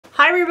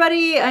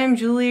everybody, I'm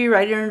Julie,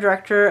 writer and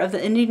director of the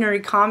indie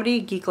nerdy comedy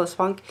Geek Loves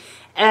Punk,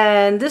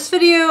 and this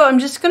video I'm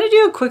just going to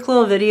do a quick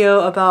little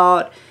video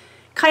about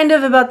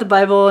about the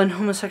Bible and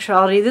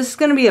homosexuality. This is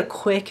going to be a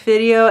quick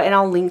video and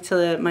I'll link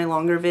to my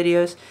longer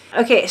videos.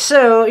 Okay,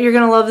 so you're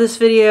going to love this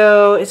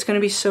video. It's going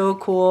to be so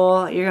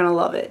cool. You're going to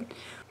love it.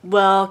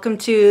 Welcome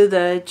to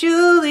the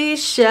Julie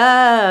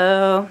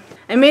Show.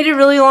 I made a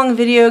really long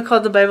video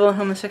called the Bible and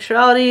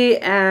homosexuality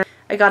and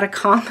I got a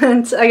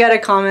comment.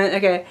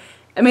 Okay.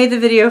 I made the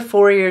video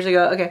 4 years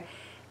ago. Okay.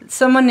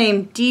 Someone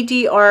named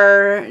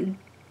DDRSE.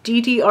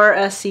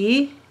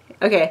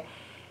 Okay.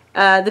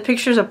 The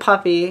picture's a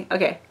puppy.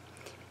 Okay.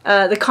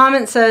 The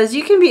comment says,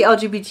 you can be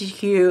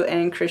LGBTQ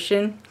and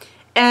Christian.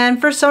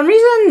 And for some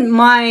reason,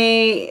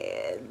 my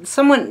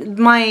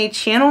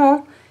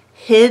channel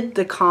hid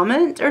the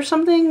comment or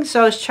something.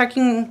 So I was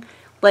checking,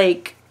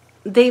 like,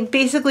 they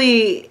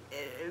basically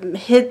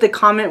hid the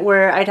comment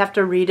where I'd have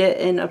to read it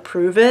and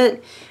approve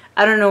it.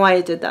 I don't know why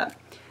it did that.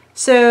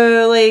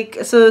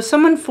 So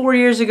someone 4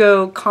 years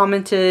ago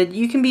commented,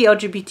 you can be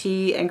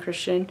LGBT and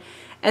Christian.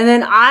 And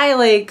then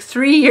I,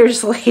 3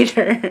 years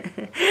later,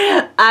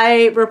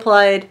 I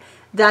replied,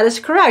 that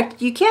is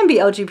correct. You can be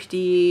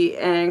LGBT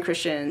and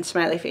Christian,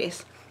 smiley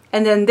face.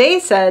 And then they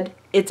said,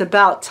 it's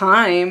about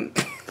time.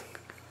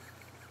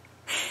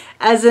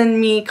 As in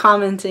me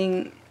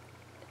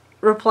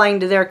replying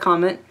to their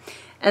comment.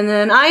 And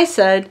then I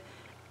said,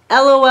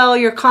 LOL,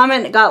 your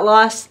comment got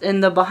lost in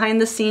the behind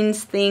the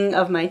scenes thing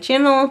of my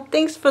channel.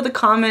 Thanks for the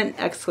comment,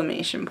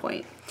 exclamation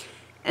point.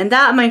 And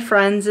that, my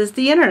friends, is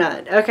the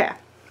internet. Okay.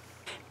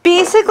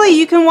 Basically,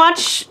 you can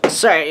watch,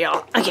 sorry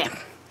y'all, okay.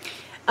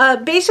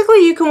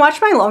 Basically, you can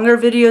watch my longer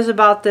videos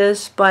about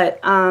this,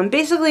 but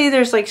basically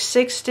there's like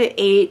 6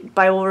 to 8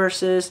 Bible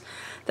verses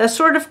that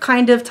sort of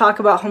talk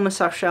about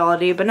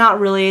homosexuality, but not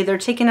really. They're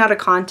taken out of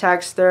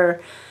context.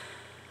 They're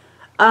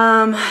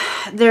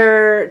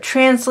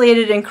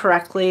translated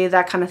incorrectly,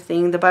 that kind of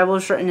thing. The Bible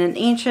was written in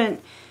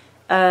ancient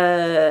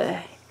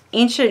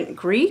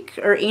Greek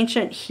or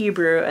ancient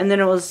Hebrew, and then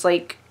it was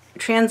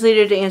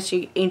translated to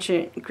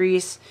ancient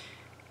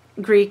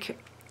Greek.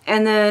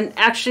 And then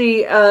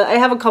actually, I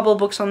have a couple of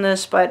books on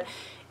this, but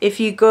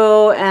if you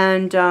go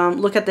and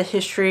look at the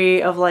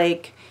history of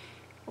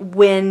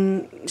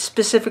when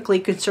specifically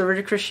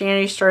conservative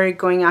Christianity started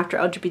going after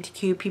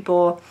LGBTQ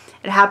people,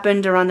 it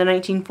happened around the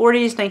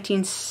 1940s,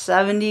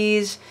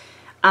 1970s.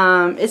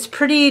 It's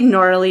pretty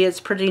gnarly.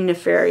 It's pretty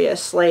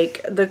nefarious.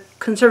 The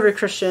conservative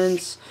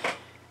Christians,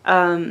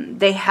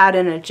 they had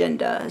an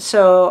agenda.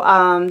 So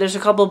there's a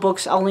couple of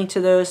books, I'll link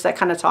to those, that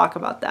kind of talk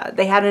about that.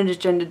 They had an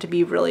agenda to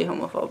be really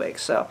homophobic.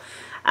 So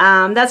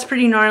that's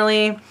pretty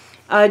gnarly.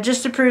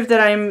 Just to prove that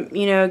I'm,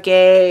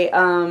 gay,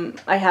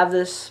 I have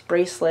this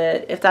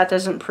bracelet. If that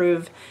doesn't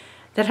prove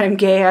that I'm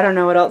gay, I don't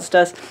know what else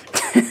does.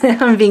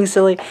 I'm being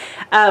silly.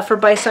 For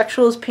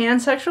bisexuals,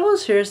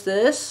 pansexuals, here's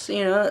this.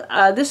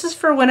 This is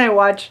for when I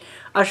watch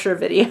Usher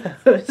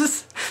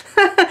videos.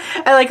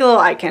 I like a little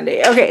eye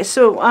candy. Okay,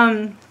 so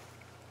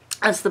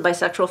that's the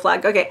bisexual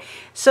flag. Okay,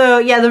 so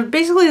yeah,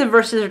 basically the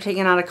verses are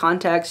taken out of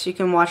context. You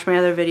can watch my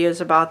other videos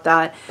about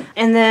that.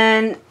 And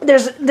then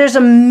there's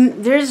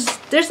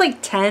like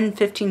 10,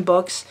 15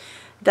 books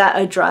that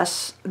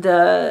address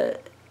the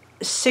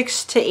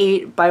 6 to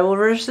 8 Bible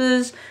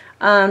verses.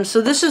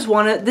 So this is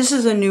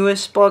the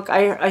newest book.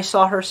 I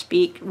saw her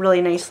speak,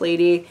 really nice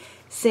lady.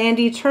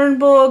 Sandy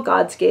Turnbull,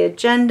 God's Gay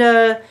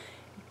Agenda,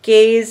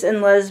 Gays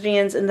and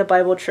Lesbians in the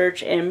Bible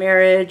Church and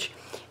Marriage.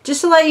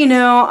 Just to let you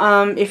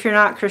know, if you're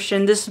not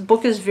Christian, this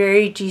book is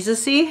very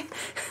Jesus-y.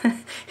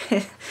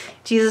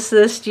 Jesus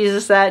this,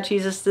 Jesus that,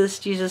 Jesus this,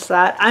 Jesus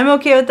that. I'm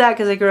okay with that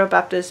because I grew up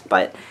Baptist,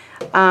 but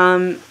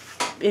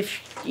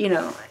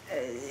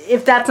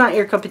if that's not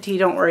your cup of tea,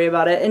 don't worry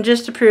about it. And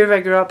just to prove I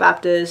grew up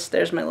Baptist,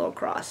 there's my little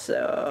cross.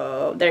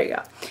 So there you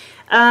go.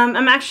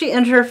 I'm actually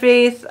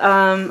interfaith.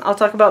 I'll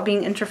talk about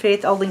being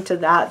interfaith. I'll link to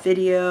that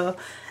video.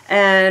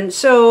 And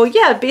so,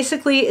 yeah,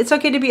 basically, it's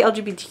okay to be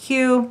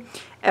LGBTQ.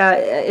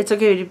 It's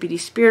okay to be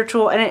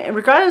spiritual. And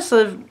regardless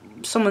of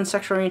someone's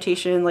sexual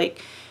orientation,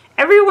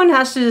 everyone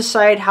has to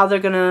decide how they're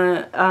going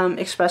to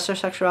express their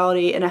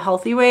sexuality in a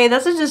healthy way.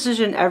 That's a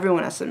decision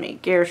everyone has to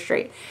make, gay or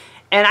straight.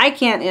 And I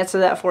can't answer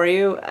that for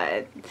you.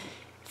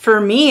 For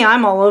me,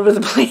 I'm all over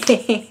the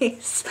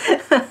place.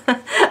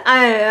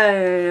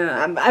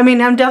 I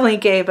mean, I'm definitely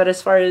gay, but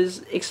as far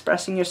as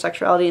expressing your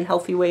sexuality in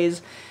healthy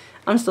ways,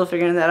 I'm still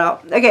figuring that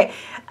out. Okay,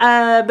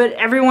 but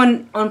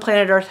everyone on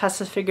planet Earth has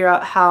to figure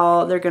out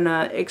how they're going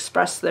to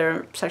express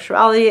their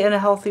sexuality in a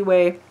healthy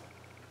way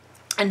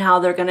and how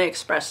they're going to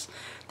express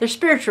their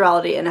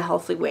spirituality in a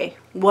healthy way,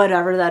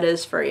 whatever that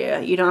is for you.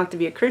 You don't have to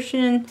be a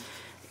Christian.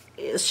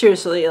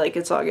 Seriously,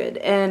 it's all good.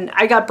 And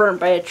I got burnt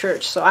by a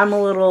church, so I'm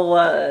a little,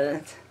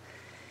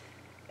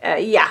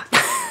 yeah.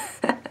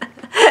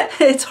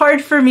 It's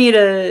hard for me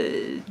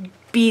to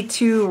be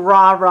too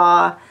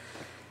rah-rah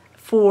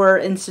for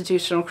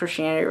institutional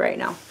Christianity right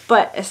now.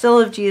 But I still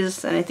love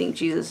Jesus, and I think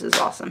Jesus is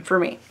awesome for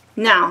me.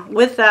 Now,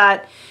 with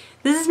that,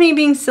 this is me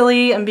being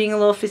silly. I'm being a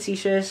little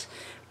facetious.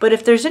 But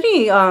if there's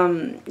any,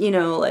 you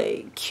know,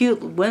 like,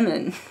 cute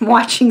women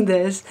watching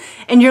this,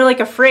 and you're,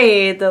 like,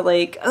 afraid that,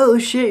 like, oh,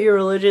 shit, you're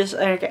religious,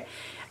 okay.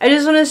 I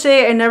just want to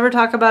say I never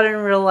talk about it in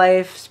real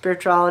life,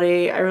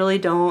 spirituality. I really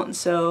don't.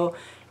 So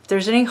if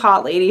there's any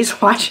hot ladies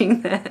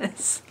watching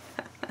this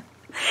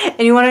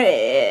and you want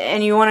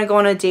to go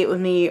on a date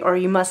with me, or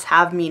you must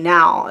have me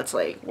now, it's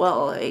like,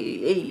 well,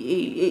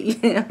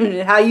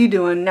 hey, how you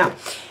doing? No,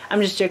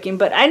 I'm just joking.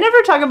 But I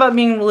never talk about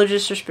being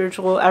religious or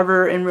spiritual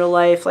ever in real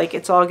life. Like,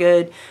 it's all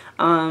good.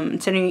 To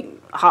any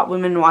hot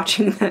women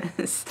watching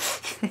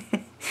this.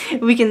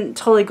 We can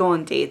totally go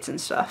on dates and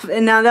stuff.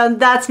 And now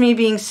that's me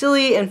being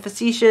silly and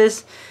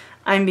facetious.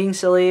 I'm being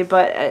silly,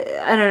 but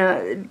I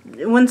don't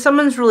know. When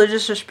someone's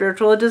religious or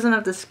spiritual, it doesn't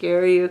have to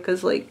scare you,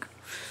 because, like,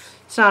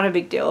 it's not a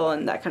big deal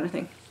and that kind of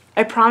thing.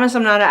 I promise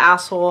I'm not an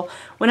asshole.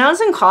 When I was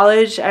in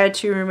college, I had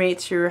 2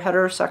 roommates who were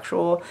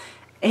heterosexual,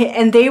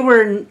 and they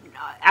were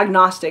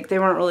agnostic. They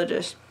weren't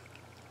religious.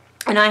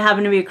 And I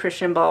happened to be a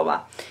Christian, blah, blah,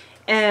 blah.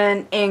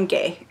 And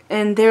gay.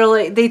 And they're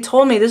like, they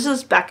told me, this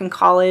is back in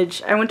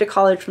college. I went to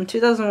college from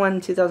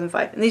 2001 to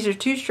 2005. And these are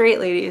 2 straight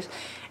ladies.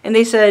 And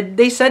they said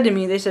to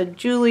me,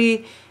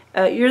 Julie,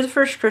 you're the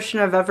first Christian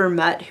I've ever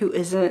met who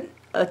isn't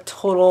a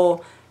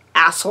total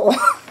asshole.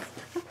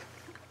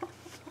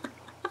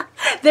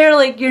 They're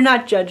like, you're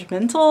not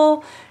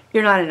judgmental.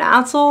 You're not an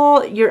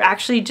asshole. You're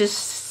actually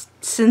just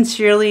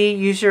sincerely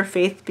use your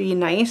faith to be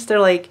nice. They're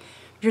like,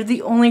 you're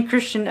the only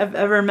Christian I've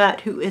ever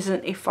met who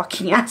isn't a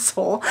fucking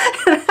asshole.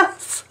 And I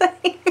was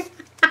like,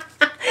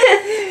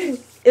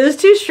 it was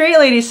 2 straight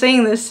ladies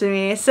saying this to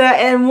me. So,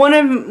 and one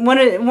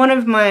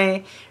of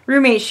my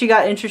roommates, she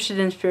got interested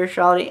in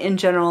spirituality in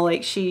general.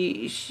 Like,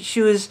 she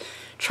was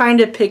trying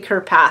to pick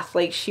her path.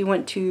 Like, she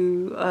went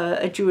to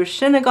a Jewish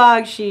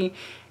synagogue. She's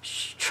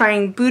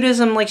trying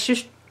Buddhism. Like,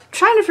 she's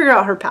trying to figure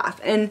out her path.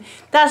 And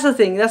that's the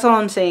thing. That's all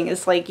I'm saying.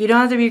 It's like, you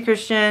don't have to be a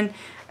Christian.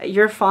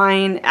 You're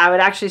fine. I would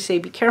actually say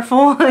be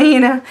careful, you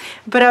know.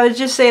 But I would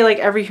just say, like,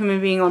 every human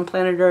being on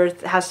planet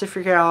Earth has to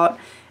figure out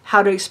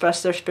how to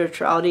express their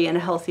spirituality in a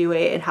healthy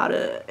way and how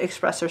to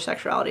express their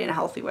sexuality in a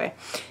healthy way.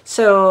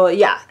 So,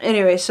 yeah.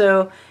 Anyway,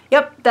 so,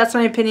 yep, that's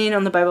my opinion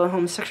on the Bible and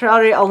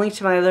homosexuality. I'll link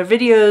to my other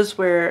videos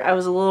where I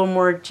was a little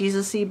more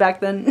Jesus-y back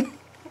then.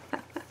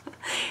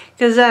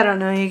 Because I don't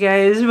know, you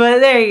guys. But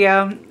there you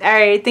go.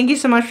 Alright, thank you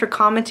so much for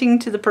commenting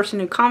to the person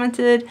who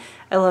commented.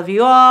 I love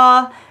you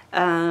all.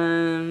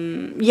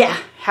 Yeah,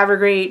 have a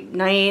great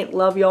night.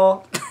 Love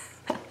y'all.